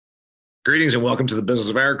Greetings and welcome to the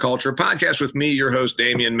Business of Agriculture, a podcast with me, your host,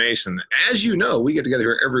 Damian Mason. As you know, we get together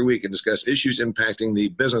here every week and discuss issues impacting the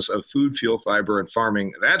business of food, fuel, fiber, and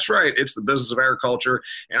farming. That's right, it's the Business of Agriculture,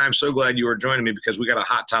 and I'm so glad you are joining me because we got a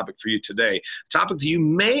hot topic for you today. A topic that you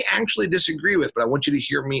may actually disagree with, but I want you to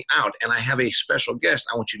hear me out, and I have a special guest.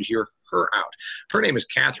 I want you to hear her out. Her name is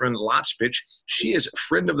Catherine Lotzpich. She is a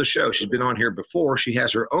friend of the show. She's been on here before. She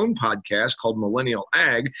has her own podcast called Millennial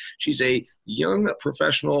Ag. She's a young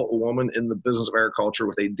professional woman in the business of agriculture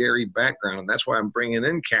with a dairy background, and that's why I'm bringing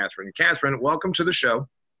in Catherine. Catherine, welcome to the show.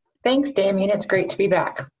 Thanks, Damien. It's great to be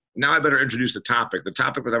back. Now I better introduce the topic that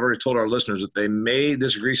I've already told our listeners that they may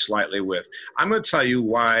disagree slightly with. I'm going to tell you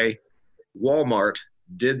why Walmart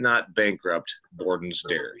did not bankrupt Borden's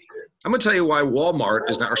Dairy. I'm going to tell you why Walmart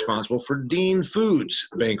is not responsible for Dean Foods'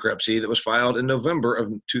 bankruptcy that was filed in November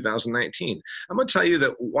of 2019. I'm going to tell you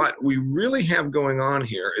that what we really have going on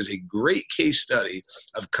here is a great case study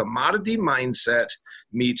of commodity mindset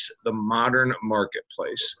meets the modern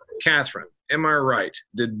marketplace. Catherine, am I right?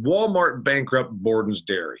 Did Walmart bankrupt Borden's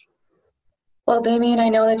Dairy? Well, Damien, I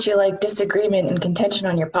know that you like disagreement and contention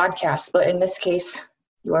on your podcast, but in this case,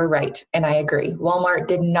 you are right, and I agree. Walmart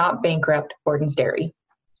did not bankrupt Borden's Dairy.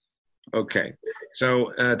 Okay,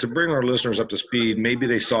 so to bring our listeners up to speed, maybe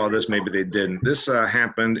they saw this, maybe they didn't. This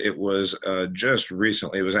happened, it was just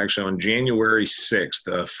recently. It was actually on January 6th,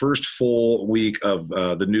 the first full week of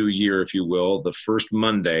the new year, if you will, the first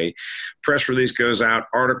Monday. Press release goes out,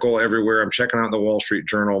 article everywhere. I'm checking out the Wall Street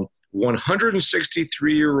Journal.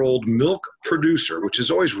 163-year-old milk producer, which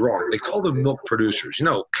is always wrong. They call them milk producers. You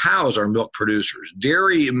know, cows are milk producers.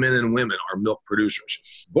 Dairy men and women are milk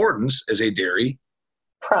producers. Borden's is a dairy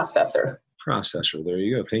processor. There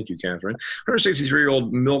you go. Thank you, Catherine.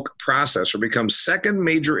 163-year-old milk processor becomes second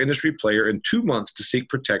major industry player in 2 months to seek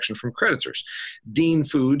protection from creditors. Dean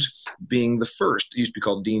Foods being the first. It used to be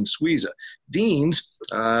called Dean Squeeza. Dean's,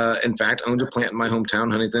 in fact, owns a plant in my hometown,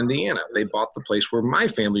 Huntington, Indiana. They bought the place where my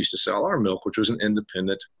family used to sell our milk, which was an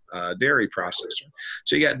independent dairy processor.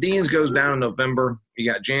 So you got Dean's goes down in November.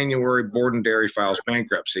 You got January, Borden Dairy files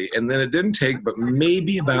bankruptcy. And then it didn't take but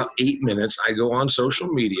maybe about 8 minutes. I go on social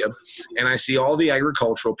media and I see all the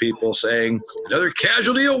agricultural people saying, another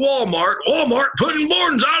casualty of Walmart. Walmart putting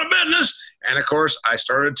Borden's out of business. And of course, I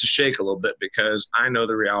started to shake a little bit because I know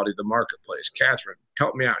the reality of the marketplace. Catherine,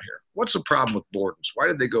 help me out here. What's the problem with Borden's? Why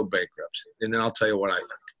did they go bankrupt? And then I'll tell you what I think.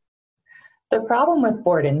 The problem with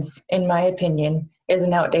Borden's, in my opinion, is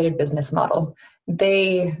an outdated business model.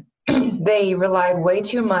 They relied way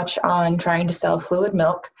too much on trying to sell fluid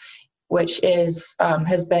milk, which is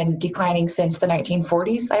has been declining since the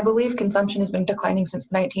 1940s. I believe consumption has been declining since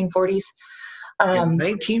the 1940s. In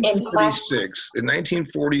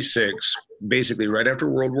 1946, basically right after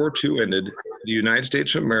World War II ended, the United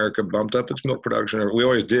States of America bumped up its milk production. We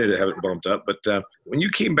always did have it bumped up, but when you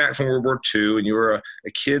came back from World War II and you were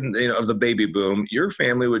a kid, of the baby boom, your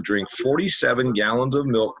family would drink 47 gallons of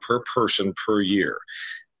milk per person per year.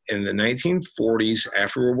 In the 1940s,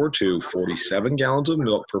 after World War II, 47 gallons of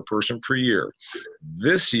milk per person per year.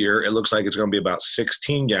 This year, it looks like it's going to be about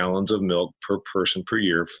 16 gallons of milk per person per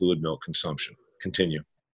year, fluid milk consumption. Continue.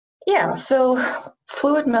 Yeah, so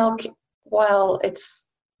fluid milk, while it's,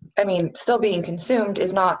 still being consumed,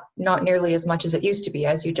 is not nearly as much as it used to be,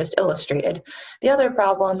 as you just illustrated. The other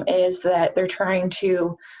problem is that they're trying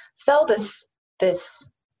to sell this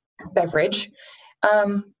beverage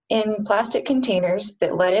in plastic containers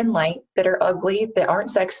that let in light, that are ugly, that aren't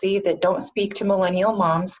sexy, that don't speak to millennial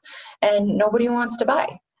moms, and nobody wants to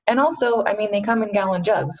buy. And also, they come in gallon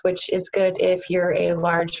jugs, which is good if you're a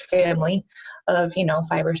large family of,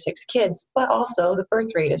 5 or 6 kids, but also the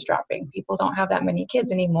birth rate is dropping. People don't have that many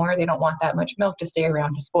kids anymore. They don't want that much milk to stay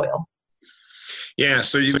around to spoil. Yeah,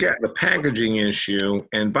 so you've got the packaging issue.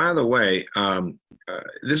 And by the way,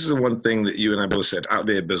 this is the one thing that you and I both said,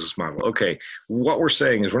 outdated business model. Okay, what we're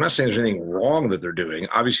saying is we're not saying there's anything wrong that they're doing.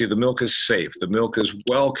 Obviously, the milk is safe. The milk is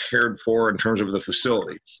well cared for in terms of the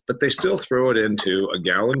facility. But they still throw it into a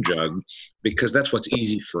gallon jug because that's what's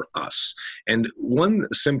easy for us. And one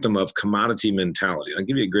symptom of commodity mentality, I'll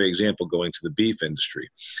give you a great example going to the beef industry.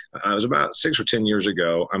 I was about 6 or 10 years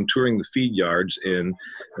ago, I'm touring the feed yards in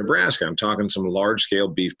Nebraska. I'm talking to some large-scale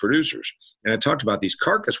beef producers. And I talked about these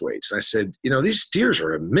carcass weights. I said, these steers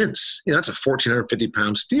are immense. That's a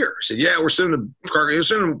 1,450-pound steer. I said, yeah, we're sending them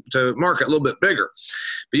to market a little bit bigger.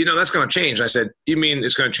 But, that's going to change. I said, you mean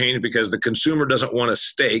it's going to change because the consumer doesn't want a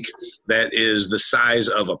steak that is the size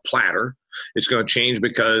of a platter? It's going to change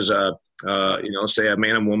because, say a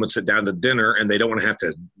man and woman sit down to dinner and they don't want to have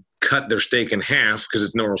to cut their steak in half because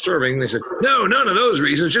it's normal serving. They said, no, none of those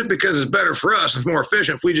reasons, just because it's better for us. It's more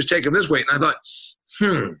efficient if we just take them this way. And I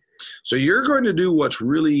thought, So you're going to do what's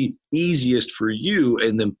really easiest for you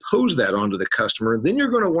and then pose that onto the customer. Then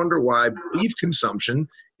you're going to wonder why beef consumption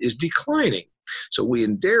is declining. So we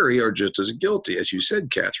in dairy are just as guilty. As you said,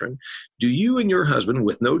 Catherine, do you and your husband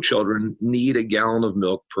with no children need a gallon of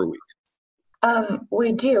milk per week?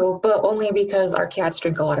 We do, but only because our cats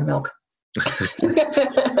drink a lot of milk.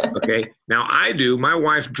 Okay. Now I do. My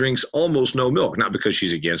wife drinks almost no milk, not because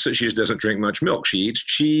she's against it. She just doesn't drink much milk. She eats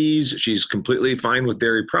cheese. She's completely fine with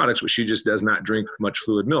dairy products, but she just does not drink much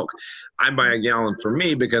fluid milk. I buy a gallon for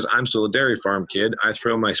me because I'm still a dairy farm kid. I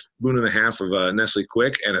throw my spoon and a half of Nestle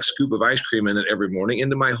Quick and a scoop of ice cream in it every morning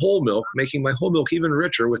into my whole milk, making my whole milk even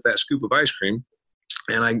richer with that scoop of ice cream.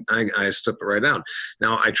 And I slip it right down.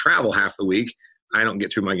 Now I travel half the week. I don't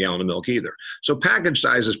get through my gallon of milk either. So package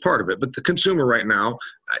size is part of it. But the consumer right now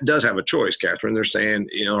does have a choice, Catherine. They're saying,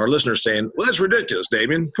 our listeners saying, well, that's ridiculous,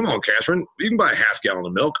 Damien. Come on, Catherine. You can buy a half gallon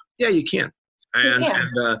of milk. Yeah, you can. And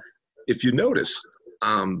if you notice,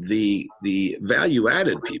 the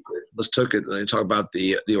value-added people, let's talk about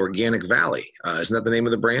the Organic Valley. Isn't that the name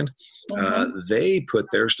of the brand? Mm-hmm. They put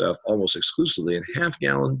their stuff almost exclusively in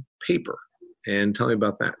half-gallon paper. And tell me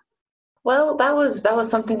about that. Well, that was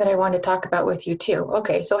something that I wanted to talk about with you too.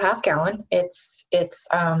 Okay, so half gallon, it's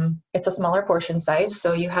a smaller portion size,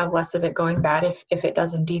 so you have less of it going bad if it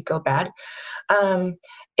does indeed go bad.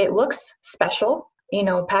 It looks special.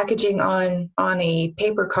 Packaging on a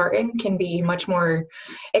paper carton can be much more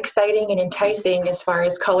exciting and enticing as far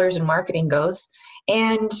as colors and marketing goes.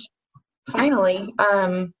 And finally,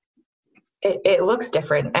 it looks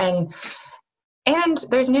different. And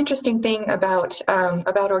there's an interesting thing about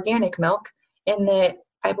organic milk in that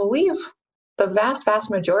I believe the vast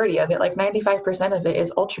majority of it, like 95% of it,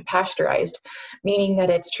 is ultra pasteurized, meaning that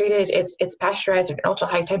it's pasteurized at an ultra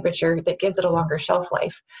high temperature that gives it a longer shelf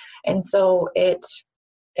life. And so it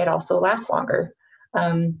also lasts longer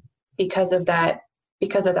because of that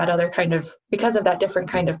different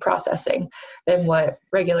kind of processing than what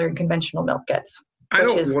regular and conventional milk gets. I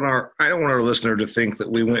don't want our listener to think that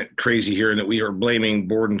we went crazy here and that we are blaming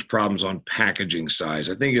Borden's problems on packaging size.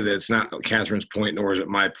 I think that's not Catherine's point, nor is it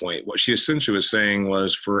my point. What she essentially was saying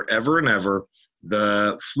was forever and ever,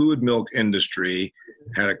 the fluid milk industry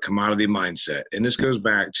had a commodity mindset. And this goes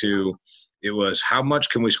back to, it was how much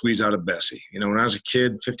can we squeeze out of Bessie? When I was a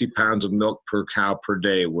kid, 50 pounds of milk per cow per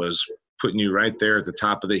day was putting you right there at the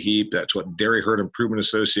top of the heap. That's what Dairy Herd Improvement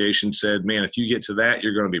Association said. Man, if you get to that,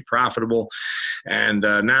 you're going to be profitable. And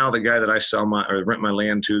now the guy that I rent my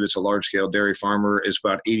land to, that's a large-scale dairy farmer, is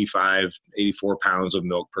about 85, 84 pounds of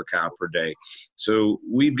milk per cow per day. So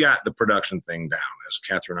we've got the production thing down, as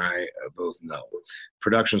Catherine and I both know.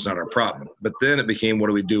 Production's not our problem. But then it became, what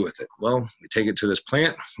do we do with it? Well, we take it to this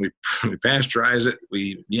plant, we pasteurize it,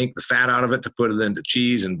 we yank the fat out of it to put it into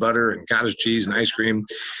cheese and butter and cottage cheese and ice cream,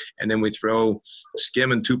 and then we throw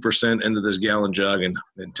skim and 2% into this gallon jug and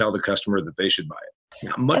tell the customer that they should buy it.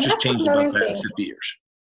 Not much has changed about that in 50 years.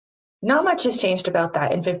 Not much has changed about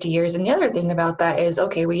that in 50 years. And the other thing about that is,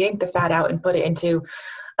 okay, we yank the fat out and put it into,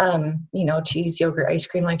 cheese, yogurt, ice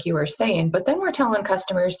cream, like you were saying. But then we're telling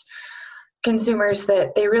consumers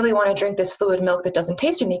that they really want to drink this fluid milk that doesn't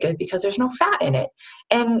taste any good because there's no fat in it.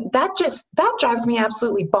 And that drives me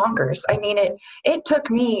absolutely bonkers. I mean, it took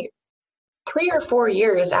me 3 or 4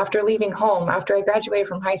 years after leaving home, after I graduated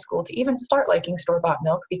from high school, to even start liking store-bought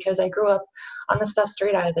milk because I grew up on the stuff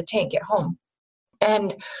straight out of the tank at home.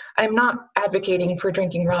 And I'm not advocating for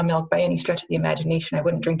drinking raw milk by any stretch of the imagination. I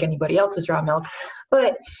wouldn't drink anybody else's raw milk,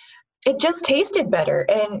 but it just tasted better.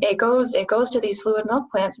 And it goes to these fluid milk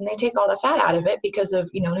plants and they take all the fat out of it because of,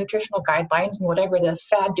 nutritional guidelines and whatever the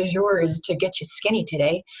fad du jour is to get you skinny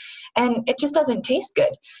today. And it just doesn't taste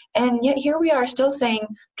good. And yet here we are still saying,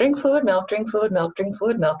 drink fluid milk, drink fluid milk, drink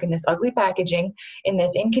fluid milk in this ugly packaging, in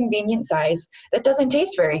this inconvenient size that doesn't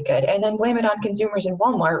taste very good. And then blame it on consumers in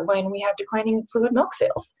Walmart when we have declining fluid milk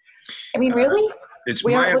sales. I mean, really? It's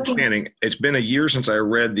my understanding. It's been a year since I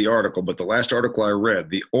read the article, but the last article I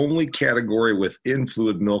read, the only category within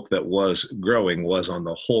fluid milk that was growing was on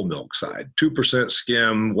the whole milk side. 2%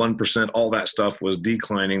 skim, 1%, all that stuff was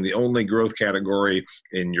declining. The only growth category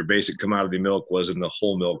in your basic commodity milk was in the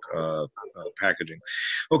whole milk packaging.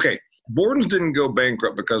 Okay, Borden's didn't go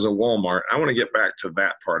bankrupt because of Walmart. I want to get back to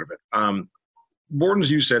that part of it.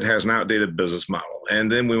 Borden's, you said, has an outdated business model.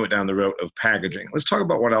 And then we went down the road of packaging. Let's talk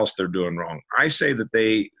about what else they're doing wrong. I say that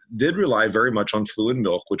they did rely very much on fluid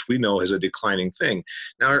milk, which we know is a declining thing.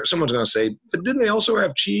 Now, someone's going to say, but didn't they also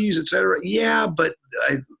have cheese, et cetera? Yeah, but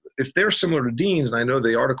if they're similar to Dean's, and I know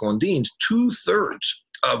the article on Dean's, 2/3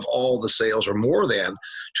 of all the sales, or more than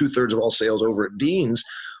 2/3 of all sales over at Dean's,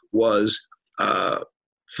 was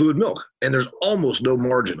fluid milk, and there's almost no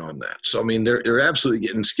margin on that. So I mean, they're absolutely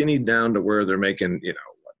getting skinny down to where they're making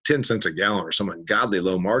 10 cents a gallon or some ungodly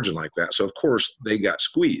low margin like that. So of course they got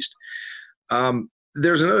squeezed.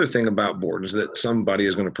 There's another thing about Borden's that somebody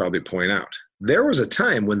is going to probably point out. There was a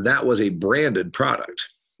time when that was a branded product.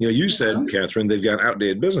 You said, Catherine, they've got an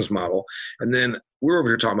outdated business model. And then we're over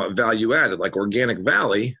here talking about value added, like Organic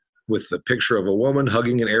Valley, with the picture of a woman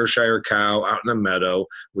hugging an Ayrshire cow out in a meadow,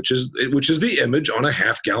 which is the image on a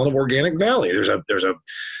half gallon of Organic Valley. There's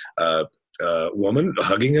a woman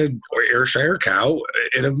hugging a Ayrshire cow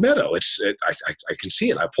in a meadow. I can see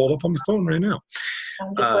it. I pulled up on the phone right now.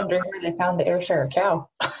 I'm just wondering where they found the Ayrshire cow.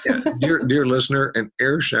 Yeah, dear listener, an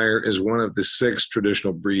Ayrshire is one of the 6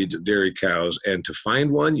 traditional breeds of dairy cows. And to find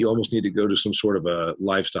one, you almost need to go to some sort of a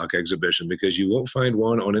livestock exhibition, because you won't find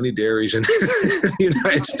one on any dairies in the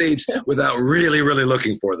United States without really, really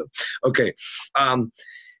looking for them. Okay.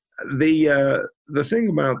 The thing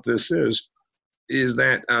about this is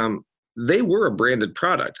that they were a branded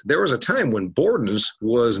product. There was a time when Borden's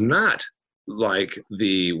was not like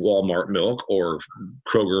the Walmart milk or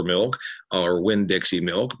Kroger milk or Winn-Dixie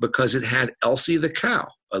milk, because it had Elsie the cow,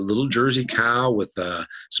 a little Jersey cow with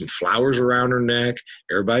some flowers around her neck.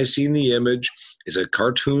 Everybody's seen the image. It's a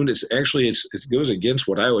cartoon. It goes against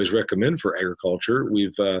what I always recommend for agriculture.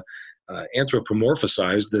 We've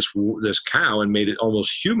anthropomorphized this cow and made it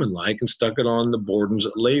almost human-like and stuck it on the Borden's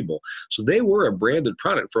label. So they were a branded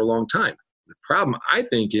product for a long time. The problem, I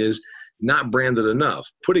think, is not branded enough.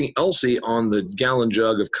 Putting Elsie on the gallon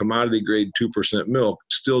jug of commodity grade 2% milk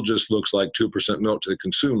still just looks like 2% milk to the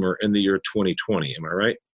consumer in the year 2020. Am I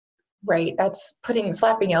right? Right. That's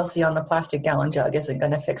slapping Elsie on the plastic gallon jug isn't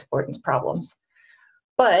going to fix Borden's problems.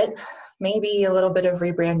 But maybe a little bit of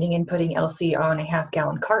rebranding and putting Elsie on a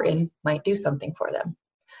half-gallon carton might do something for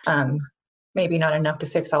them. Maybe not enough to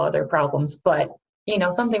fix all of their problems, but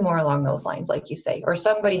something more along those lines, like you say, or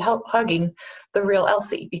somebody hugging the real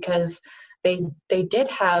Elsie, because they did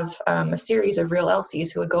have a series of real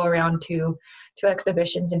Elsies who would go around to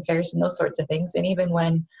exhibitions and fairs and those sorts of things. And even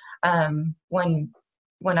when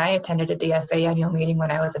I attended a DFA annual meeting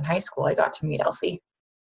when I was in high school, I got to meet Elsie.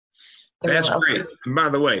 That's great. And by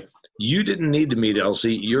the way, you didn't need to meet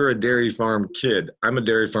Elsie. You're a dairy farm kid. I'm a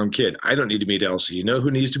dairy farm kid. I don't need to meet Elsie. You know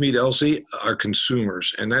who needs to meet Elsie? Our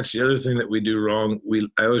consumers. And that's the other thing that we do wrong.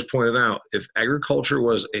 I always pointed out, if agriculture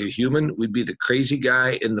was a human, we'd be the crazy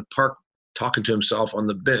guy in the park talking to himself on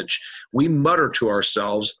the bench. We mutter to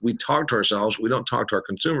ourselves. We talk to ourselves. We don't talk to our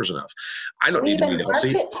consumers enough. I don't need to meet Elsie.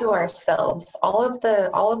 We even market to ourselves. All of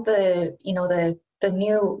the the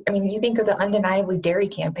new, you think of the Undeniably Dairy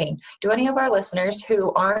campaign. Do any of our listeners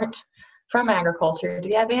who aren't from agriculture, do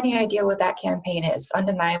you have any idea what that campaign is?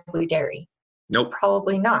 Undeniably Dairy? Nope.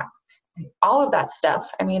 Probably not. All of that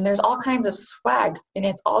stuff. There's all kinds of swag, and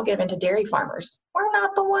it's all given to dairy farmers. We're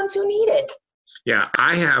not the ones who need it. Yeah,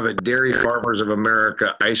 I have a Dairy Farmers of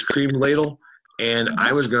America ice cream ladle, and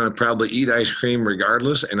I was going to probably eat ice cream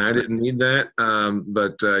regardless, and I didn't need that.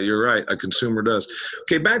 But you're right, a consumer does.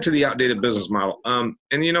 Okay, back to the outdated business model.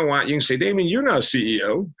 And you know what? You can say, Damien, you're not a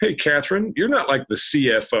CEO. Hey, Catherine, you're not like the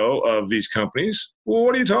CFO of these companies. Well,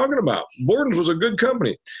 what are you talking about? Borden's was a good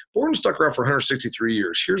company. Borden stuck around for 163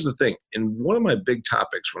 years. Here's the thing. And one of my big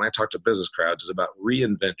topics when I talk to business crowds is about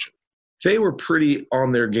reinvention. They were pretty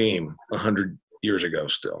on their game 100 years ago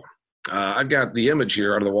still. I've got the image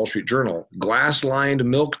here out of the Wall Street Journal, glass-lined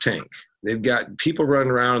milk tank. They've got people running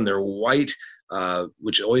around in their white,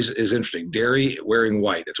 which always is interesting, dairy wearing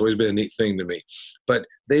white. It's always been a neat thing to me. But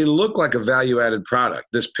they look like a value-added product.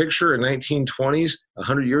 This picture in 1920s,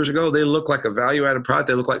 100 years ago, they look like a value-added product.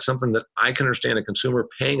 They look like something that I can understand a consumer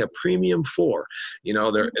paying a premium for.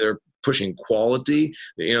 They're pushing quality.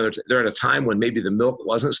 They're at a time when maybe the milk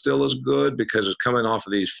wasn't still as good because it's coming off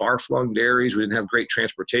of these far-flung dairies. We didn't have great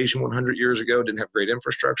transportation 100 years ago, didn't have great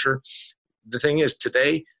infrastructure. The thing is,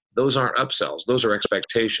 today, those aren't upsells. Those are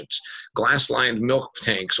expectations. Glass-lined milk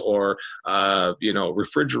tanks or,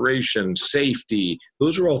 refrigeration, safety,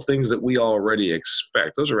 those are all things that we already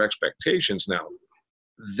expect. Those are expectations now.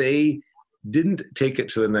 They didn't take it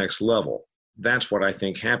to the next level. That's what I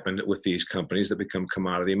think happened with these companies that become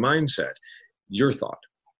commodity mindset. Your thought?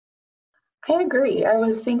 I agree. I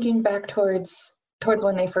was thinking back towards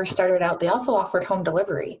when they first started out. They also offered home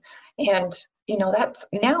delivery, and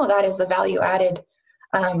that is a value added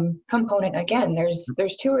component. Again,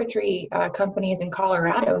 there's 2 or 3 companies in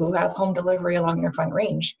Colorado who have home delivery along their Front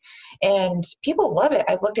Range, and people love it.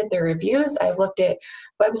 I've looked at their reviews. I've looked at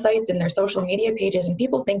websites and their social media pages, and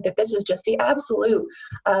people think that this is just the absolute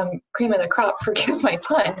cream of the crop. Forgive my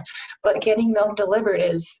pun, but getting milk delivered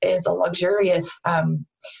is a luxurious,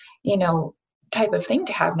 type of thing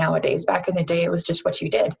to have nowadays. Back in the day, it was just what you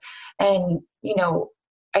did. And,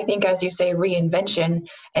 I think, as you say, reinvention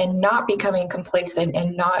and not becoming complacent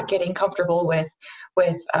and not getting comfortable with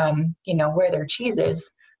where their cheese is,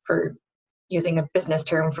 for using a business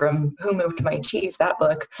term from Who Moved My Cheese, that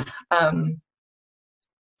book,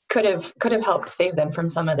 could have helped save them from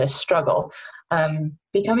some of this struggle.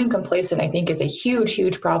 Becoming complacent, I think, is a huge,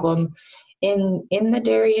 huge problem in the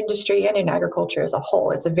dairy industry and in agriculture as a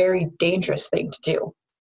whole. It's a very dangerous thing to do.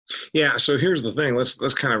 Yeah. So here's the thing.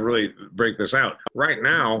 Let's kind of really break this out. Right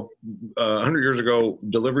now, 100 years ago,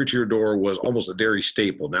 delivery to your door was almost a dairy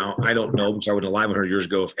staple. Now, I don't know, because I wasn't alive 100 years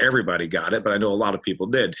ago, if everybody got it, but I know a lot of people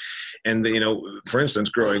did. And, for instance,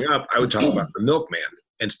 growing up, I would talk about the milkman.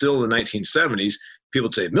 And still in the 1970s, people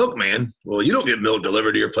would say, milkman? Well, you don't get milk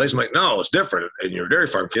delivered to your place. I'm like, no, it's different. In your dairy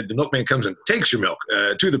farm, kid, the milkman comes and takes your milk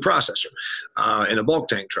to the processor in a bulk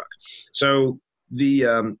tank truck. So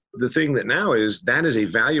the thing that now is, that is a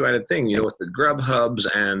value added thing, with the Grub Hubs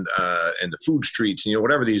and the food streets,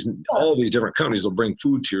 whatever all these different companies will bring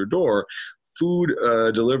food to your door. Food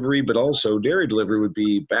delivery, but also dairy delivery would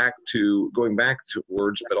be going back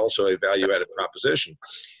towards, but also a value added proposition.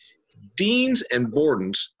 Deans and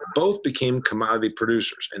Bordens both became commodity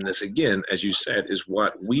producers. And this, again, as you said, is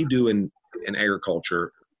what we do in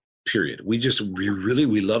agriculture, period. We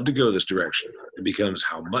love to go this direction. It becomes,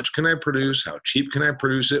 how much can I produce? How cheap can I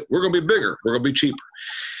produce it? We're going to be bigger. We're going to be cheaper.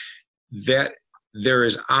 That there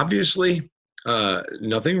is obviously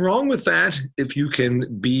nothing wrong with that if you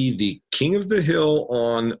can be the king of the hill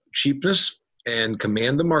on cheapness and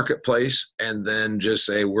command the marketplace, and then just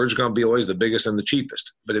say, we're just going to be always the biggest and the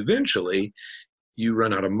cheapest. But eventually you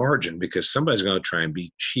run out of margin because somebody's going to try and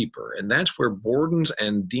be cheaper. And that's where Bordens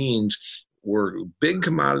and Deans were big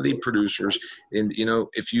commodity producers. And,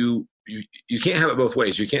 if you can't have it both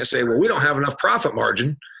ways. You can't say, well, we don't have enough profit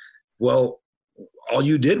margin. Well, all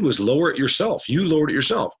you did was lower it yourself. You lowered it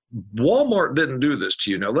yourself. Walmart didn't do this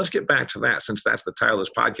to you. Now, let's get back to that, since that's the title of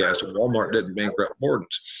this podcast. Walmart didn't bankrupt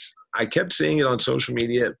Bordens. I kept seeing it on social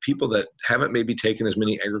media. People that haven't maybe taken as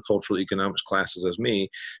many agricultural economics classes as me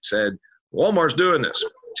said, Walmart's doing this.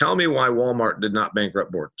 Tell me why Walmart did not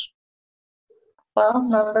bankrupt Bordens. Well,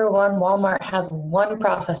 number one, Walmart has one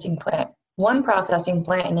processing plant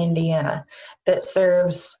in Indiana that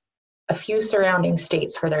serves a few surrounding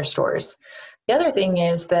states for their stores. The other thing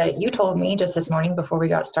is that you told me just this morning before we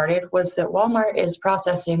got started was that Walmart is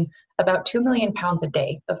processing about 2 million pounds a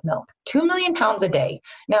day of milk. 2 million pounds a day.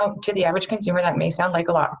 Now, to the average consumer, that may sound like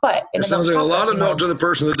a lot, but it sounds like a lot of milk to the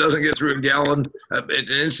person that doesn't get through a gallon.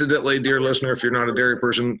 Incidentally, dear listener, if you're not a dairy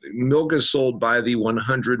person, milk is sold by the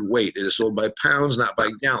 100 weight. It is sold by pounds, not by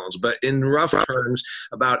gallons. But in rough terms,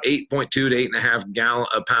 about 8.2 to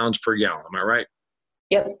 8.5 pounds per gallon. Am I right?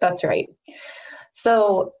 Yep, that's right.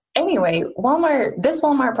 So anyway, this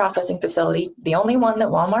Walmart processing facility, the only one that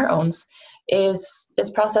Walmart owns, is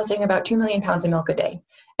processing about 2 million pounds of milk a day.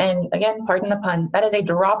 And again, pardon the pun, that is a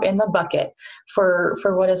drop in the bucket for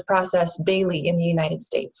what is processed daily in the United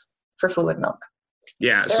States for fluid milk.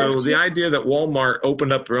 Yeah, so the idea that Walmart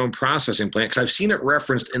opened up their own processing plant, because I've seen it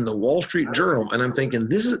referenced in the Wall Street Journal, and I'm thinking,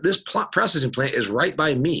 this processing plant is right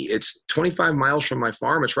by me. It's 25 miles from my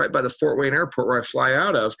farm. It's right by the Fort Wayne Airport where I fly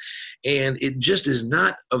out of, and it just is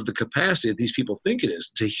not of the capacity that these people think it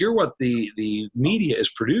is. To hear what the media is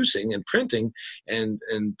producing and printing and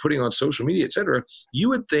putting on social media, et cetera, you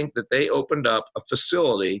would think that they opened up a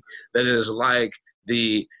facility that is like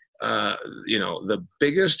the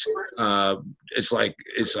biggest, it's like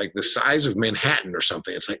the size of Manhattan or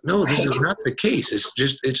something. It's like, no, this is not the case.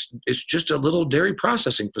 It's just a little dairy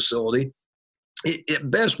processing facility. It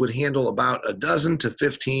at best would handle about a dozen to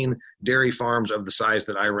 15 dairy farms of the size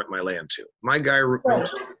that I rent my land to. My guy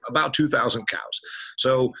runs about 2,000 cows.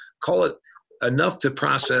 So call it enough to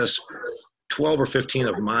process 12 or 15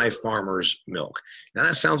 of my farmers' milk. Now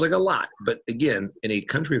that sounds like a lot, but again, in a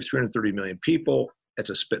country of 330 million people, it's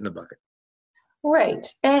a spit in the bucket. Right.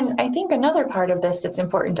 And I think another part of this that's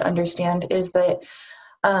important to understand is that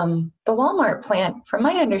the Walmart plant, from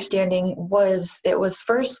my understanding, was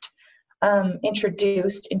first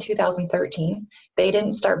introduced in 2013. They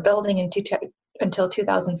didn't start building until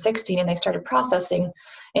 2016, and they started processing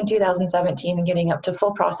in 2017 and getting up to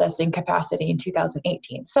full processing capacity in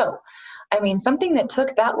 2018. So, I mean, something that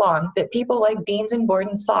took that long, that people like Deans and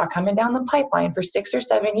Borden saw coming down the pipeline for 6 or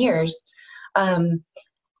 7 years,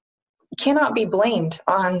 cannot be blamed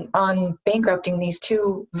on bankrupting these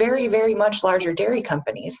two very, very much larger dairy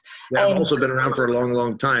companies. They've also been around for a long,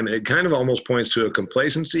 long time. It kind of almost points to a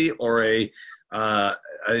complacency or an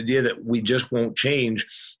idea that we just won't change.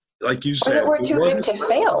 Like you said, or that we're too big to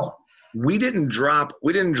fail. We didn't drop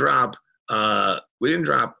We didn't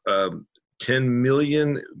drop 10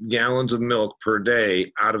 million gallons of milk per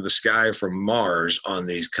day out of the sky from Mars on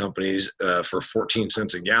these companies for 14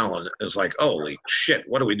 cents a gallon. It's like, holy shit,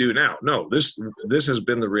 what do we do now? No, this has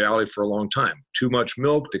been the reality for a long time. Too much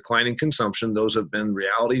milk, declining consumption. Those have been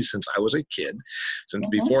realities since I was a kid, since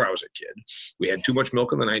before I was a kid. We had too much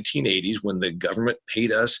milk in the 1980s when the government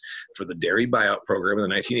paid us for the dairy buyout program in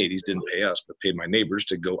the 1980s, didn't pay us, but paid my neighbors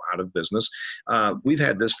to go out of business. We've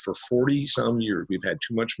had this for 40 some years. We've had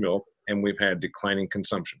too much milk, and we've had declining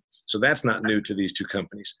consumption. So that's not new to these two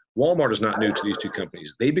companies. Walmart is not new to these two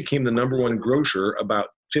companies. They became the number one grocer about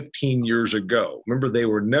 15 years ago. Remember, they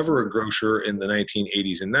were never a grocer in the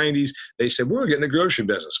 1980s and 90s. They said, we're getting the grocery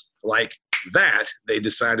business. Like that, they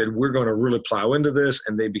decided we're going to really plow into this,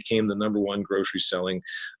 and they became the number one grocery selling,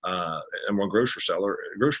 number one grocery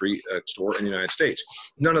store in the United States.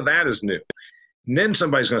 None of that is new. And then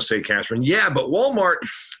somebody's going to say, Catherine, yeah, but Walmart,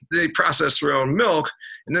 they process their own milk,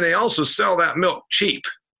 and then they also sell that milk cheap.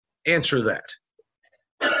 Answer that.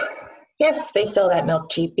 Yes, they sell that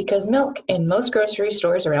milk cheap because milk in most grocery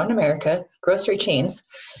stores around America, grocery chains,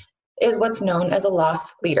 is what's known as a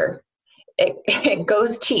loss leader. It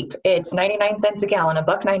goes cheap. It's 99 cents a gallon,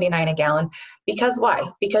 $1.99 a gallon. Because why?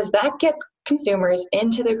 Because that gets consumers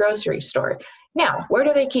into the grocery store. Now, where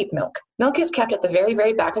do they keep milk? Milk is kept at the very,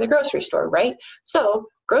 very back of the grocery store, right? So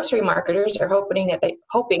grocery marketers are hoping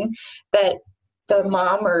that the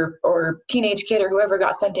mom or teenage kid or whoever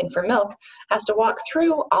got sent in for milk has to walk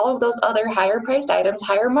through all of those other higher priced items,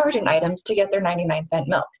 higher margin items to get their 99-cent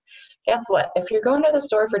milk. Guess what? If you're going to the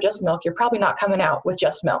store for just milk, you're probably not coming out with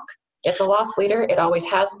just milk. It's a loss leader. It always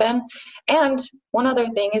has been. And one other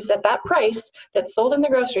thing is that price that's sold in the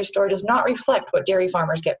grocery store does not reflect what dairy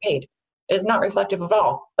farmers get paid. It is not reflective at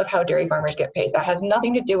all of how dairy farmers get paid. That has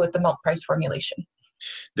nothing to do with the milk price formulation.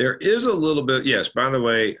 There is a little bit, yes, by the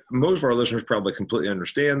way, most of our listeners probably completely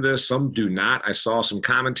understand this. Some do not. I saw some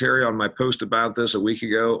commentary on my post about this a week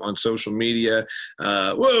ago on social media.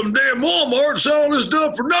 Well, damn Walmart selling this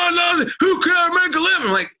stuff for $9.99. Who can make a living?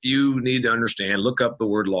 I'm like, you need to understand. Look up the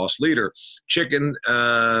word loss leader. Chicken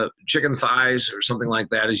thighs or something like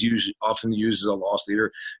that is often used as a loss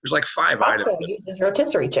leader. There's like 5 items. Costco uses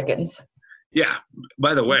rotisserie chickens. Yeah.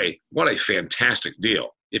 By the way, what a fantastic deal.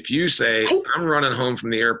 If you say, I'm running home from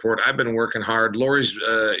the airport, I've been working hard, Lori's,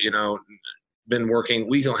 been working,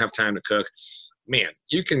 we don't have time to cook. Man,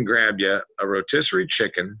 you can grab you a rotisserie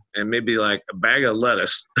chicken and maybe like a bag of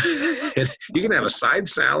lettuce. You can have a side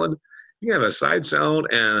salad. You can have a side salad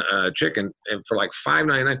and a chicken, and for like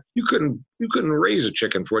 $5.99, you couldn't raise a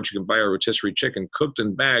chicken for what you can buy a rotisserie chicken cooked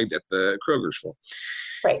and bagged at the Kroger's for.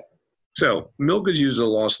 Right. So milk is used as a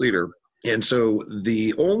loss leader. And so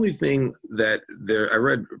the only thing that I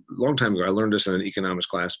read a long time ago, I learned this in an economics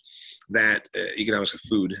class, that economics of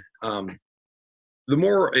food, the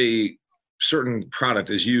more a certain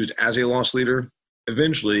product is used as a loss leader,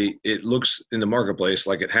 eventually it looks in the marketplace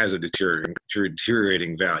like it has a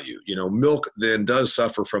deteriorating value. Milk then does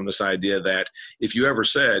suffer from this idea that if you ever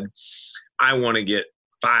said, I want to get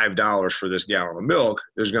 $5 for this gallon of milk,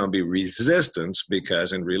 there's going to be resistance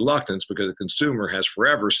and reluctance because the consumer has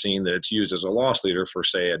forever seen that it's used as a loss leader for,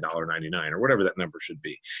 say, $1.99 or whatever that number should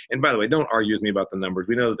be. And by the way, don't argue with me about the numbers.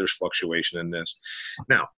 We know that there's fluctuation in this.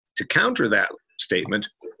 Now, to counter that statement,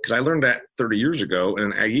 because I learned that 30 years ago in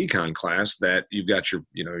an ag econ class, that you've got your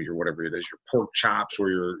whatever it is, your pork chops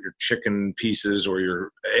or your chicken pieces or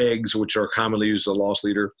your eggs, which are commonly used as a loss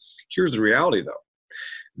leader. Here's the reality, though.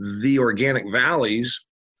 The organic valleys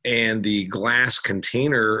and the glass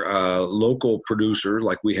container local producers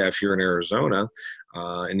like we have here in Arizona,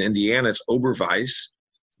 in Indiana, it's Oberweis.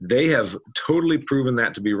 They have totally proven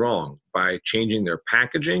that to be wrong by changing their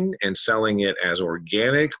packaging and selling it as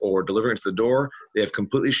organic or delivering it to the door. They have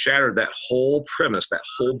completely shattered that whole premise, that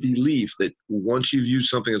whole belief that once you've used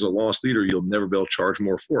something as a loss leader, you'll never be able to charge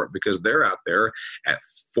more for it, because they're out there at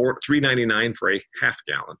 $3.99 for a half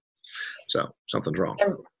gallon. So something's wrong.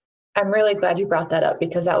 I'm really glad you brought that up,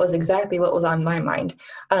 because that was exactly what was on my mind.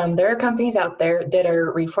 There are companies out there that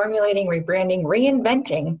are reformulating, rebranding,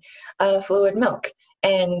 reinventing fluid milk.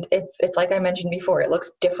 And it's like I mentioned before, it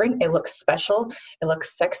looks different, it looks special, it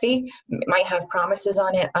looks sexy. It might have promises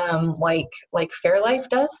on it like Fairlife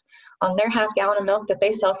does on their half gallon of milk that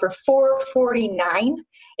they sell for $4.49.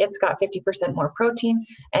 It's got 50% more protein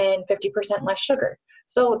and 50% less sugar.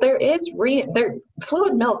 So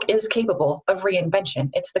fluid milk is capable of reinvention.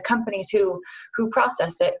 It's the companies who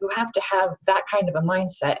process it who have to have that kind of a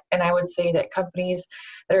mindset. And I would say that companies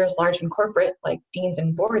that are as large and corporate, like Dean's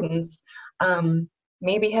and Borden's,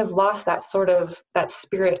 maybe have lost that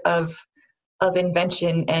spirit of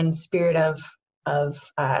invention and spirit of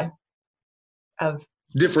of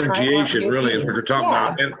differentiation really is what you're talking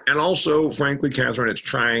yeah. about, and also, frankly, Catherine, it's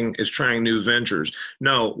trying new ventures.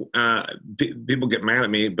 No, people get mad at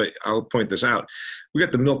me, but I'll point this out. We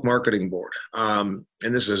got the Milk Marketing Board, and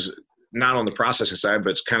this is not on the processing side, but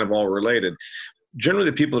it's kind of all related. Generally,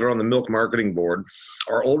 the people that are on the Milk Marketing Board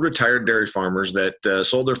are old retired dairy farmers that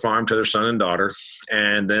sold their farm to their son and daughter,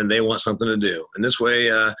 and then they want something to do. And this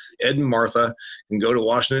way, Ed and Martha can go to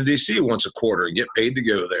Washington, D.C. once a quarter and get paid to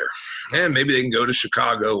go there. And maybe they can go to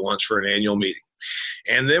Chicago once for an annual meeting.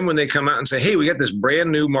 And then when they come out and say, hey, we got this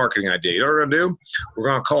brand new marketing idea, you know what we're going to do? We're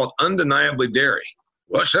going to call it Undeniably Dairy.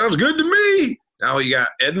 Well, it sounds good to me. Now you got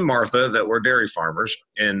Ed and Martha that were dairy farmers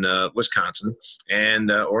in Wisconsin and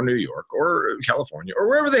or New York or California or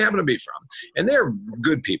wherever they happen to be from. And they're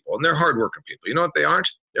good people and they're hardworking people. You know what they aren't?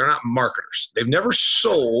 They're not marketers. They've never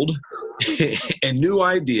sold a new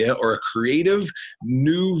idea or a creative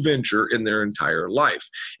new venture in their entire life.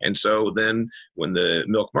 And so then when the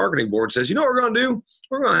Milk Marketing Board says, you know what we're going to do?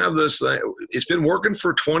 We're going to have this, it's been working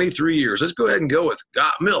for 23 years. Let's go ahead and go with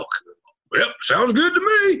Got Milk. Yep, sounds good to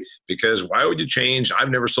me. Because why would you change? I've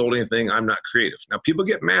never sold anything. I'm not creative. Now, people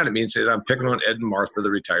get mad at me and say that I'm picking on Ed and Martha, the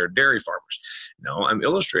retired dairy farmers. No, I'm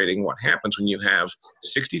illustrating what happens when you have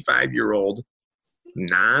 65-year-old,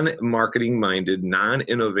 non-marketing minded,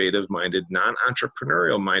 non-innovative minded,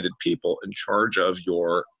 non-entrepreneurial minded people in charge of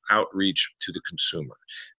your outreach to the consumer.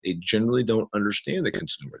 They generally don't understand the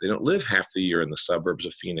consumer. They don't live half the year in the suburbs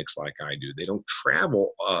of Phoenix like I do. They don't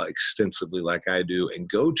travel extensively like I do and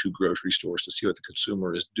go to grocery stores to see what the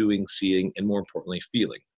consumer is doing, seeing, and more importantly,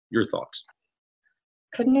 feeling. Your thoughts?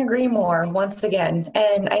 Couldn't agree more once again.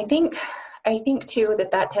 And I think too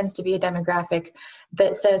that tends to be a demographic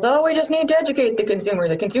that says, oh, we just need to educate the consumer.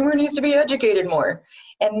 The consumer needs to be educated more.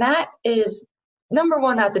 And that is, number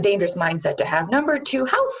one, that's a dangerous mindset to have. Number two,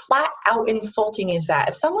 how flat out insulting is that?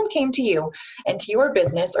 If someone came to you and to your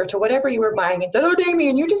business or to whatever you were buying and said, oh,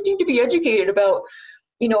 Damien, you just need to be educated about,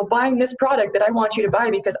 buying this product that I want you to buy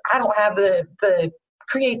because I don't have the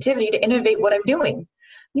creativity to innovate what I'm doing.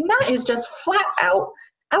 I mean, that is just flat out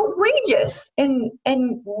outrageous and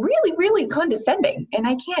really, really condescending. And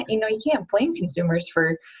I can't, you can't blame consumers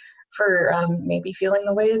for maybe feeling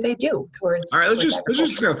the way that they do towards. All right, let's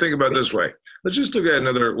just gonna think about it this way. Let's just look at it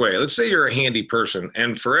another way. Let's say you're a handy person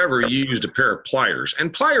and forever you used a pair of pliers,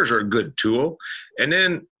 and pliers are a good tool, and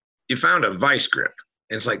then you found a vice grip.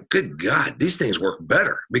 And it's like, good God, these things work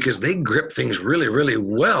better because they grip things really, really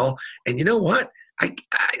well. And you know what? I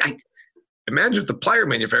imagine if the plier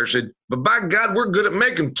manufacturer said, but by God, we're good at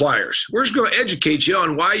making pliers. We're just going to educate you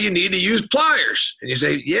on why you need to use pliers. And you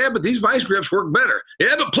say, yeah, but these vice grips work better.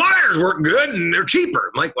 Yeah, but pliers work good and they're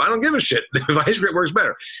cheaper. I'm like, well, I don't give a shit. The vice grip works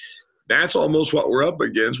better. That's almost what we're up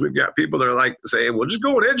against. We've got people that are like saying, well, just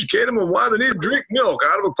go and educate them on why they need to drink milk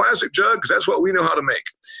out of a plastic jug because that's what we know how to make.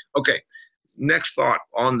 Okay. Next thought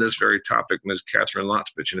on this very topic, Ms. Catherine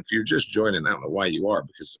Lotzbich, and if you're just joining, I don't know why you are,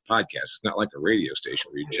 because it's a podcast. It's not like a radio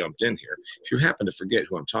station where you jumped in here. If you happen to forget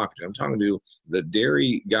who I'm talking to the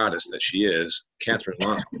dairy goddess that she is, Catherine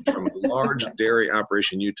Lotzbich, from a large dairy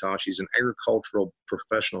operation in Utah. She's an agricultural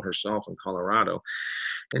professional herself in Colorado,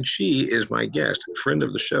 and she is my guest, friend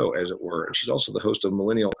of the show, as it were. And she's also the host of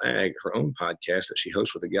Millennial Ag, her own podcast that she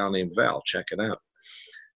hosts with a gal named Val. Check it out.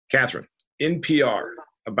 Catherine, NPR.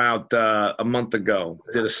 About a month ago,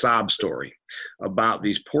 did a sob story about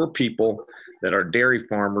these poor people that are dairy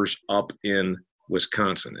farmers up in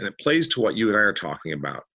Wisconsin. And it plays to what you and I are talking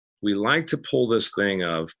about. We like to pull this thing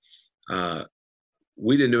of,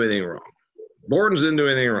 we didn't do anything wrong. Borden's didn't do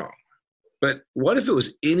anything wrong. But what if it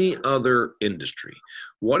was any other industry?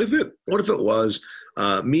 What if it was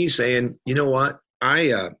me saying, you know what,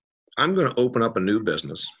 I'm going to open up a new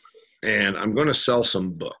business and I'm going to sell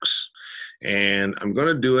some books. And I'm going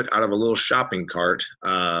to do it out of a little shopping cart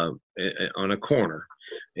on a corner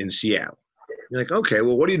in Seattle. You're like, okay,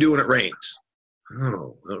 well, what do you do when it rains?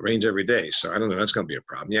 Oh, well, it rains every day. So I don't know. That's going to be a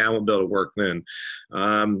problem. Yeah, I won't be able to work then.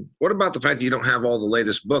 What about the fact that you don't have all the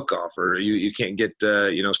latest book offer? You can't get,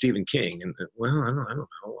 Stephen King. And well, I don't know.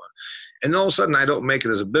 And all of a sudden I don't make it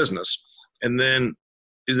as a business. And then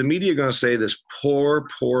is the media going to say this poor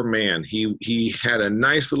man, he had a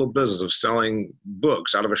nice little business of selling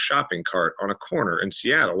books out of a shopping cart on a corner in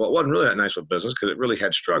Seattle? Well, it wasn't really that nice of a business because it really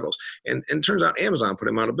had struggles. And it turns out Amazon put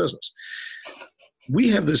him out of business. We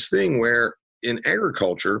have this thing where in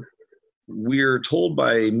agriculture, we're told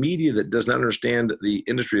by media that does not understand the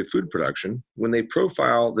industry of food production when they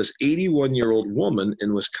profile this 81-year-old woman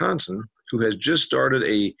in Wisconsin who has just started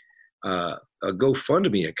a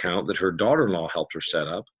GoFundMe account that her daughter-in-law helped her set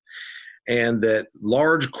up, and that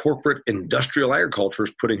large corporate industrial agriculture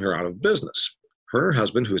is putting her out of business. Her and her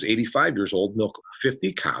husband, who is 85 years old, milk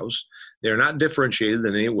 50 cows. They're not differentiated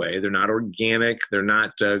in any way. They're not organic. They're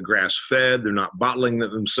not grass-fed. They're not bottling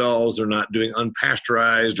them themselves. They're not doing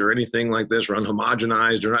unpasteurized or anything like this or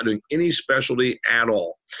unhomogenized. They're not doing any specialty at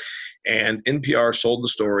all. And NPR sold the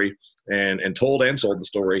story and told and sold the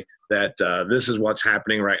story that this is what's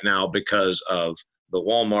happening right now because of the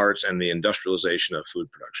Walmarts and the industrialization of food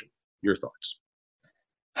production. Your thoughts?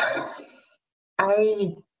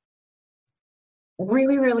 I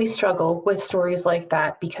really, really struggle with stories like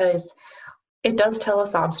that because it does tell a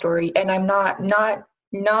sob story, and I'm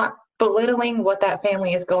not belittling what that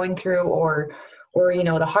family is going through or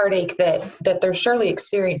the heartache that they're surely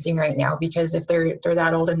experiencing right now, because if they're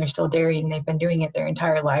that old and they're still dairying, they've been doing it their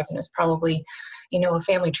entire lives, and it's probably a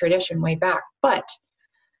family tradition way back. But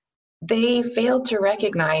they failed to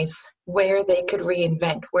recognize where they could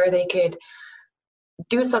reinvent, where they could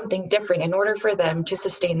do something different in order for them to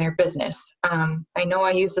sustain their business. I know I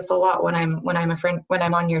use this a lot when I'm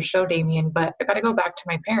on your show, Damien, but I got to go back to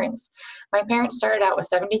my parents. My parents started out with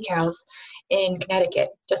 70 cows in Connecticut,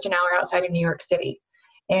 just an hour outside of New York City.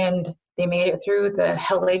 And they made it through the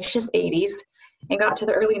hellacious 80s and got to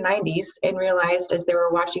the early 90s and realized as they were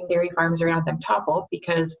watching dairy farms around them topple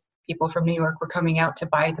because people from New York were coming out to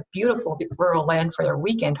buy the beautiful rural land for their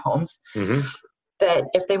weekend homes, Mm-hmm. that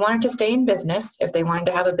if they wanted to stay in business, if they wanted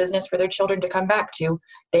to have a business for their children to come back to,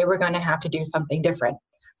 they were going to have to do something different.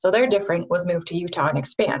 So their different was move to Utah and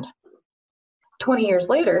expand. 20 years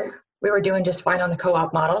later, we were doing just fine on the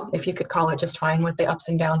co-op model, if you could call it just fine, with the ups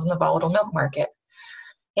and downs in the volatile milk market.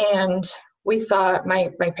 And we thought,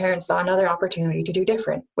 my parents saw another opportunity to do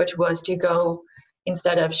different, which was to go,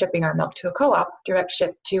 instead of shipping our milk to a co-op, direct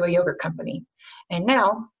ship to a yogurt company. And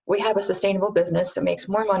now we have a sustainable business that makes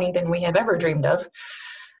more money than we have ever dreamed of,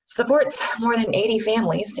 supports more than 80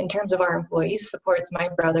 families in terms of our employees, supports my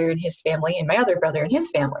brother and his family and my other brother and his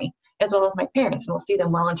family, as well as my parents, and we'll see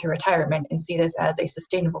them well into retirement and see this as a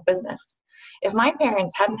sustainable business. If my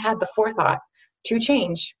parents hadn't had the forethought to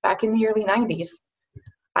change back in the early 90s,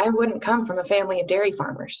 I wouldn't come from a family of dairy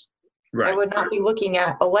farmers. Right. I would not be looking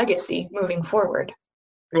at a legacy moving forward.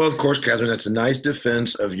 Well, of course, Catherine, that's a nice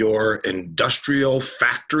defense of your industrial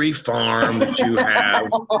factory farm that you have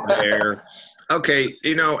there. Okay,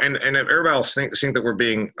 and everybody else think that we're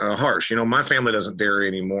being harsh. My family doesn't dairy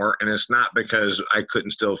anymore, and it's not because I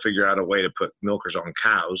couldn't still figure out a way to put milkers on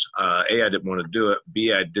cows. A, I didn't want to do it.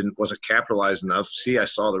 B, wasn't capitalized enough. C, I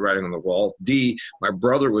saw the writing on the wall. D, my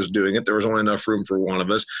brother was doing it. There was only enough room for one of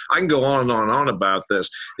us. I can go on and on and on about this.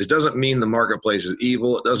 It doesn't mean the marketplace is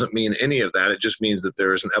evil. It doesn't mean any of that. It just means that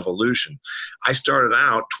there is an evolution. I started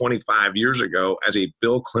out 25 years ago as a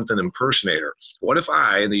Bill Clinton impersonator. What if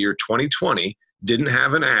I, in the year 2020, didn't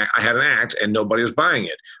have an act, I had an act and nobody was buying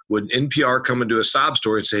it? Would NPR come and do a sob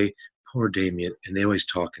story and say, poor Damien, and they always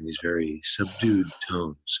talk in these very subdued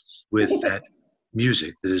tones with that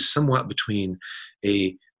music that is somewhat between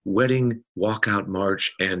a wedding walkout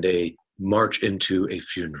march and a march into a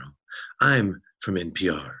funeral. I'm from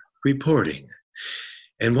NPR reporting.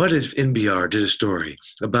 And what if NPR did a story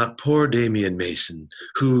about poor Damian Mason,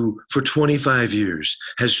 who for 25 years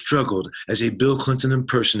has struggled as a Bill Clinton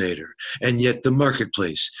impersonator, and yet the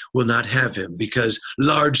marketplace will not have him because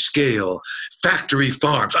large-scale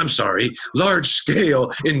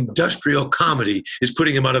industrial comedy is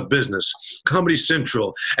putting him out of business. Comedy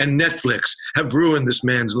Central and Netflix have ruined this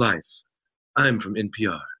man's life. I'm from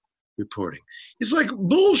NPR reporting. It's like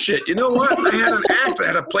bullshit. You know what? I had an act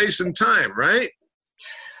at a place and time, right?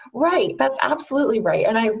 Right. That's absolutely right.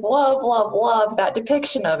 And I love, love, love that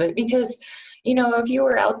depiction of it because, if you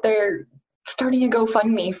were out there starting a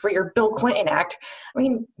GoFundMe for your Bill Clinton act,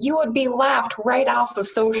 you would be laughed right off of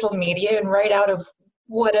social media and right out of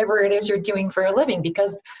whatever it is you're doing for a living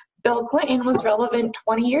because Bill Clinton was relevant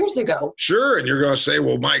 20 years ago. Sure. And you're going to say,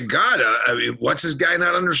 well, my God, what's this guy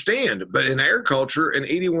not understand? But in agriculture, an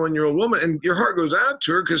 81-year-old woman, and your heart goes out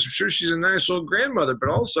to her because sure, she's a nice old grandmother, but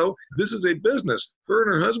also this is a business. Her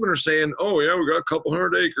and her husband are saying, oh, yeah, we got a couple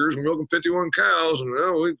hundred acres and milking 51 cows, and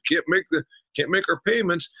we can't make our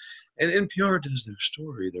payments. And NPR does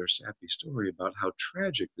their sappy story about how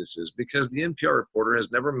tragic this is because the NPR reporter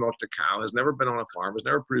has never milked a cow, has never been on a farm, has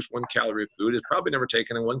never produced 1 calorie of food, has probably never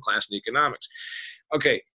taken in 1 class in economics.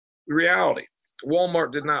 Okay, the reality,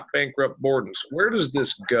 Walmart did not bankrupt Borden. Where does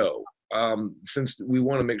this go? Since we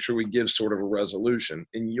want to make sure we give sort of a resolution.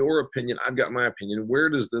 In your opinion, I've got my opinion, where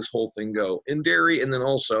does this whole thing go? In dairy, and then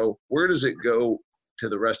also, where does it go to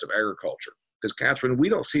the rest of agriculture? Because, Catherine, we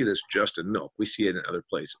don't see this just in milk. We see it in other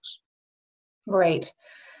places. Right.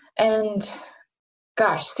 And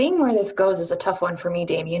Gosh, seeing where this goes is a tough one for me,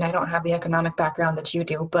 Damien. I don't have the economic background that you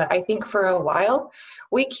do, but I think for a while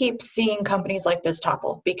we keep seeing companies like this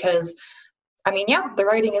topple because, I mean, yeah, the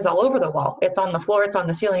writing is all over the wall. It's on the floor, it's on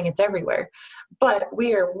the ceiling, it's everywhere. But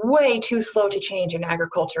we are way too slow to change in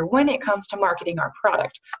agriculture when it comes to marketing our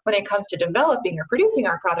product. When it comes to developing or producing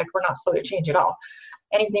our product, we're not slow to change at all.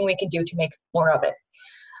 Anything we can do to make more of it.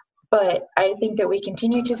 But I think that we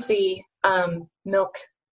continue to see milk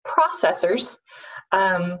processors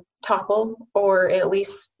topple or at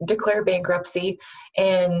least declare bankruptcy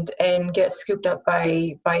and get scooped up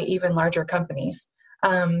by even larger companies.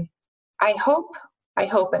 I hope,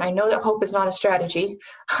 and I know that hope is not a strategy.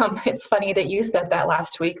 It's funny that you said that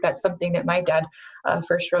last week. That's something that my dad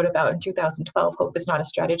first wrote about in 2012. Hope is not a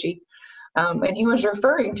strategy. And he was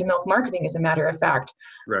referring to milk marketing, as a matter of fact.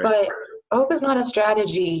 Right. But hope is not a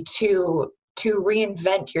strategy to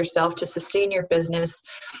reinvent yourself, to sustain your business,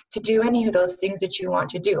 to do any of those things that you want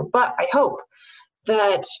to do. But I hope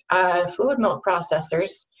that fluid milk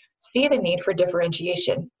processors see the need for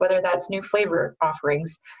differentiation, whether that's new flavor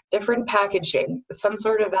offerings, different packaging, some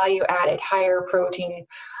sort of value added, higher protein,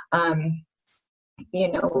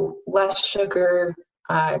 less sugar,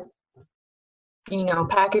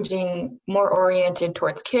 packaging more oriented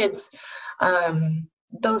towards kids,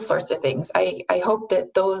 those sorts of things. I hope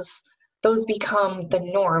that those become the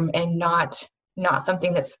norm and not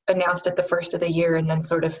something that's announced at the first of the year and then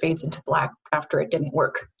sort of fades into black after it didn't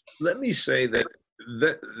work. Let me say that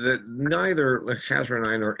neither Catherine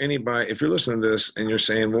and I nor anybody, if you're listening to this and you're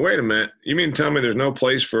saying, well, wait a minute, you mean tell me there's no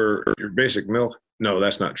place for your basic milk? No,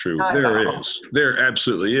 that's not true. There is. There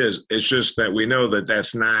absolutely is. It's just that we know that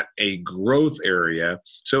that's not a growth area.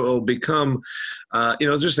 So it'll become,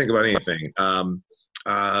 just think about anything.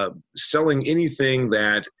 Selling anything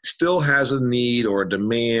that still has a need or a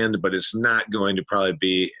demand, but it's not going to probably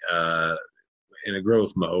be in a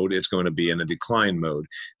growth mode. It's going to be in a decline mode.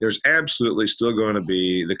 There's absolutely still going to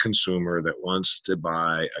be the consumer that wants to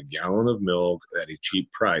buy a gallon of milk at a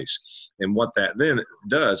cheap price. And what that then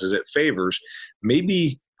does is it favors,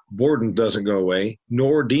 maybe Borden doesn't go away,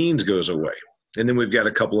 nor Dean's goes away. And then we've got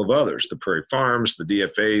a couple of others, the Prairie Farms, the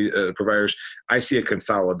DFA providers. I see a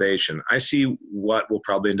consolidation. I see what will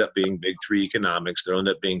probably end up being big three economics. There'll end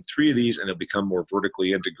up being three of these, and it'll become more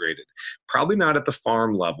vertically integrated. Probably not at the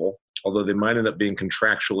farm level, although they might end up being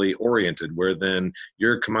contractually oriented, where then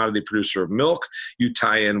you're a commodity producer of milk, you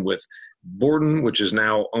tie in with Borden, which is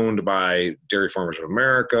now owned by Dairy Farmers of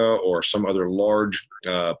America or some other large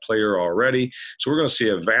player already. So we're going to see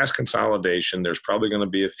a vast consolidation. There's probably going to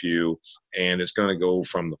be a few, and it's going to go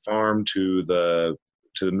from the farm to the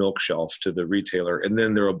milk shelf, to the retailer. And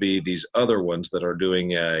then there will be these other ones that are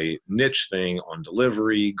doing a niche thing on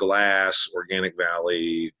delivery, glass, organic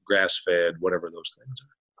valley, grass-fed, whatever those things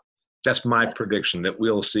are. That's my prediction, that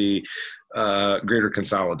we'll see greater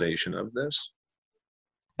consolidation of this.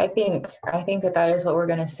 I think that is what we're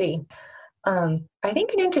going to see. I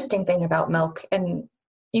think an interesting thing about milk, and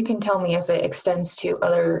you can tell me if it extends to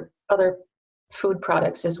other food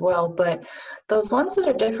products as well, but those ones that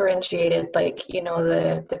are differentiated, like,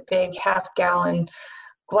 the big half-gallon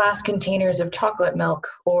glass containers of chocolate milk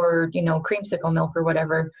or, creamsicle milk or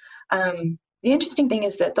whatever, the interesting thing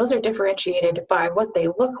is that those are differentiated by what they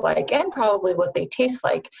look like and probably what they taste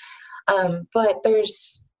like. But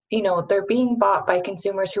there's, they're being bought by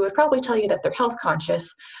consumers who would probably tell you that they're health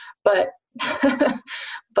conscious, but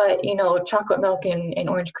chocolate milk and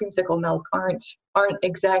orange creamsicle milk aren't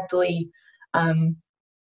exactly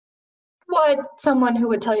what someone who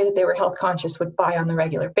would tell you that they were health conscious would buy on the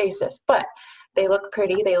regular basis. But they look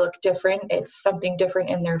pretty, they look different. It's something different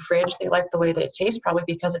in their fridge. They like the way that it tastes, probably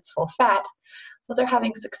because it's full fat. So they're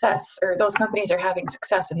having success, or those companies are having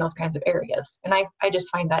success in those kinds of areas. And I just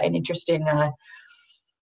find that an interesting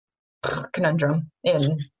conundrum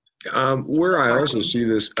in where I also see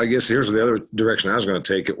this. I guess here's the other direction I was going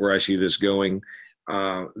to take it, where I see this going.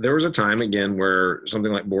 There was a time, again, where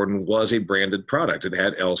something like Borden was a branded product. It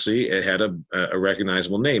had Elsie, it had a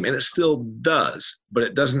recognizable name, and it still does, but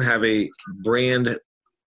it doesn't have a brand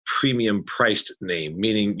premium priced name,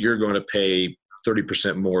 meaning you're going to pay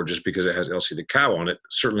 30% more just because it has Elsie the cow on it.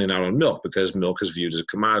 Certainly not on milk, because milk is viewed as a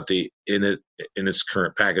commodity in its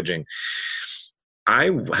current packaging. I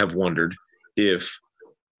have wondered if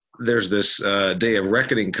there's this day of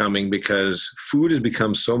reckoning coming, because food has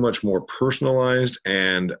become so much more personalized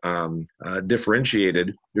and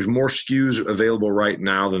differentiated. There's more SKUs available right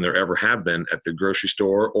now than there ever have been at the grocery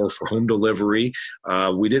store or for home delivery.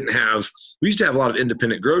 We used to have a lot of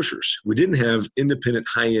independent grocers. We didn't have independent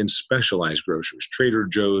high-end specialized grocers, Trader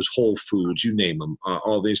Joe's, Whole Foods, you name them,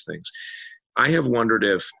 all these things. I have wondered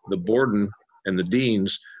if the Borden and the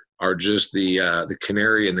Deans are just the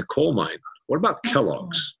canary in the coal mine. What about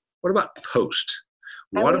Kellogg's? What about Post?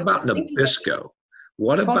 What about Nabisco?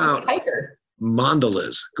 What about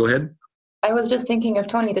Mondelez? Go ahead. I was just thinking of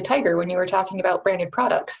Tony the Tiger when you were talking about branded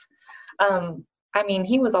products. I mean,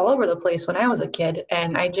 he was all over the place when I was a kid,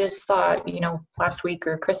 and I just saw, last week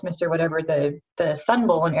or Christmas or whatever, the Sun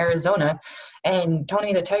Bowl in Arizona, and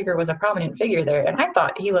Tony the Tiger was a prominent figure there, and I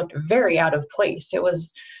thought he looked very out of place. It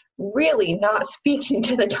was really not speaking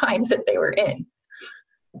to the times that they were in.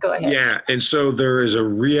 Go ahead. Yeah, and so there is a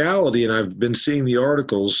reality, and I've been seeing the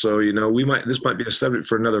articles, so this might be a subject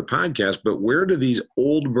for another podcast, but where do these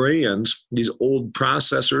old brands, these old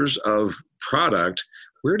processors of product,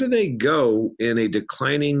 where do they go in a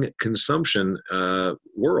declining consumption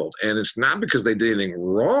world? And it's not because they did anything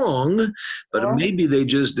wrong, but maybe they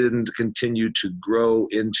just didn't continue to grow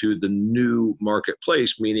into the new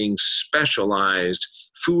marketplace, meaning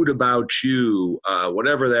specialized food about you,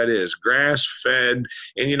 whatever that is, grass-fed.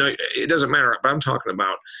 And, it doesn't matter. But I'm talking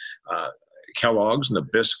about Kellogg's,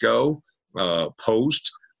 Nabisco,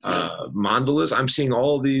 Post, Mondelez. I'm seeing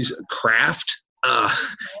all these Kraft. A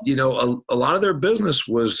lot of their business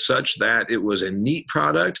was such that it was a neat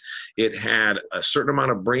product. It had a certain amount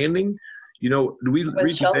of branding. Do we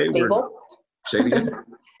read shelf today? Stable? Say it again.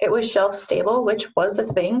 It was shelf stable, which was a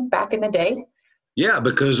thing back in the day. Yeah,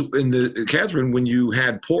 because Catherine, when you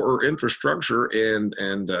had poorer infrastructure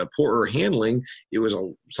and poorer handling, it was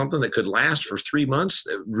something that could last for 3 months.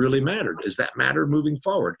 It really mattered. Does that matter moving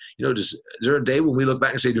forward? Is there a day when we look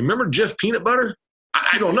back and say, do you remember Jif peanut butter?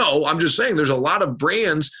 I don't know. I'm just saying there's a lot of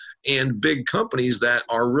brands and big companies that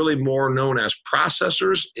are really more known as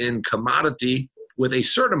processors in commodity with a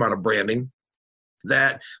certain amount of branding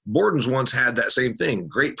that Borden's once had that same thing.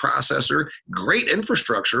 Great processor, great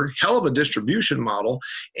infrastructure, hell of a distribution model,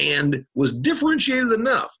 and was differentiated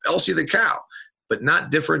enough, Elsie the cow, but not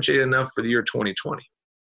differentiated enough for the year 2020.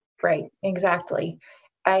 Right, exactly.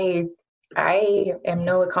 I am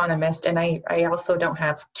no economist, and I also don't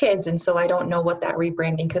have kids, and so I don't know what that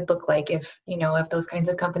rebranding could look like if those kinds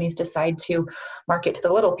of companies decide to market to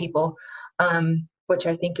the little people, which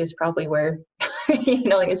I think is probably where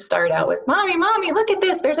you start out with, mommy, look at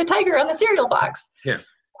this, there's a tiger on the cereal box. Yeah.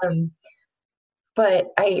 But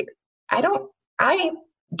I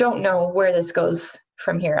don't know where this goes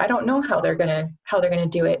from here. I don't know how they're gonna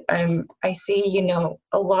do it. I see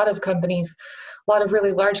a lot of companies. A lot of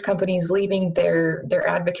really large companies leaving their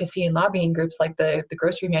advocacy and lobbying groups like the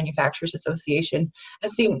Grocery Manufacturers Association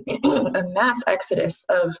has seen a mass exodus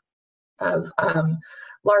of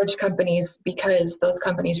large companies because those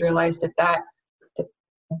companies realized that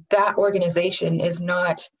organization is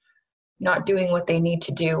not doing what they need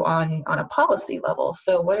to do on a policy level.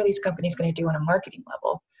 So what are these companies going to do on a marketing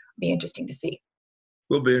level? It'll be interesting to see.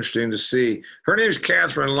 Will be interesting to see. Her name is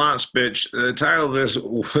Catherine Lotzbich. The title of this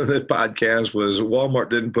podcast was Walmart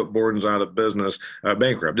Didn't Put Borden's Out of Business.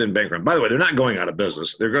 Bankrupt, didn't bankrupt. By the way, they're not going out of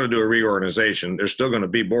business. They're going to do a reorganization. They're still going to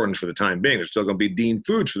be Borden's for the time being. They're still going to be Dean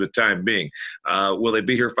Foods for the time being. Will they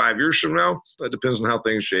be here 5 years from now? It depends on how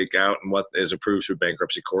things shake out and what is approved through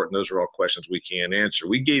bankruptcy court. And those are all questions we can't answer.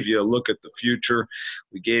 We gave you a look at the future.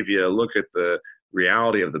 We gave you a look at the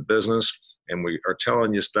reality of the business, and we are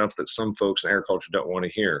telling you stuff that some folks in agriculture don't want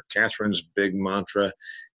to hear. Catherine's big mantra,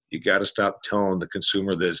 you got to stop telling the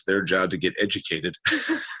consumer that it's their job to get educated.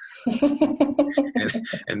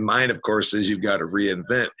 and mine, of course, is you've got to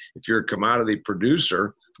reinvent. If you're a commodity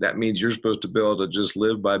producer, that means you're supposed to be able to just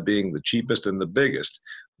live by being the cheapest and the biggest.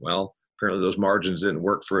 Well, apparently those margins didn't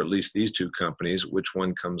work for at least these two companies. Which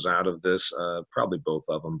one comes out of this? Probably both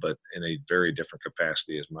of them, but in a very different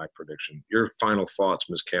capacity is my prediction. Your final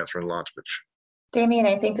thoughts, Ms. Catherine Lotzbich. Damien,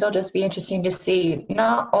 I think it'll just be interesting to see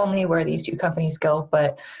not only where these two companies go,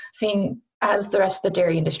 but seeing as the rest of the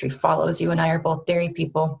dairy industry follows. You and I are both dairy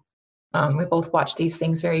people. We both watch these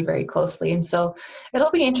things very, very closely. And so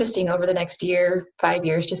it'll be interesting over the next year, 5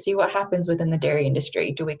 years, to see what happens within the dairy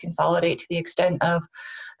industry. Do we consolidate to the extent of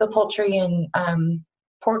the poultry and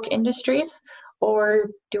pork industries, or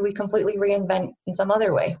do we completely reinvent in some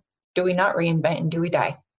other way? Do we not reinvent, and do we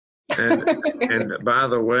die? And by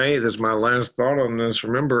the way, this is my last thought on this.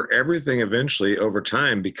 Remember, everything eventually over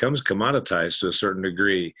time becomes commoditized to a certain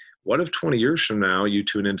degree. What if 20 years from now you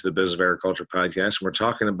tune into the Business of Agriculture podcast and we're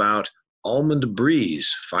talking about almond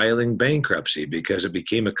breeze filing bankruptcy because it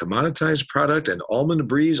became a commoditized product, and almond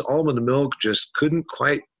breeze, almond milk just couldn't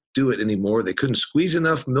quite do it anymore. They couldn't squeeze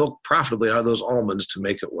enough milk profitably out of those almonds to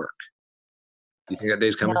make it work. Do you think that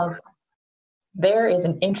day's coming? Well, there is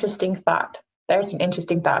an interesting thought. There's an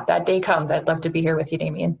interesting thought. That day comes. I'd love to be here with you,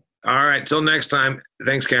 Damien. All right. Till next time.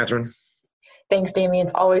 Thanks, Catherine. Thanks, Damien.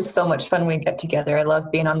 It's always so much fun when we get together. I love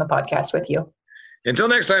being on the podcast with you. Until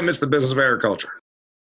next time, it's the Business of Agriculture.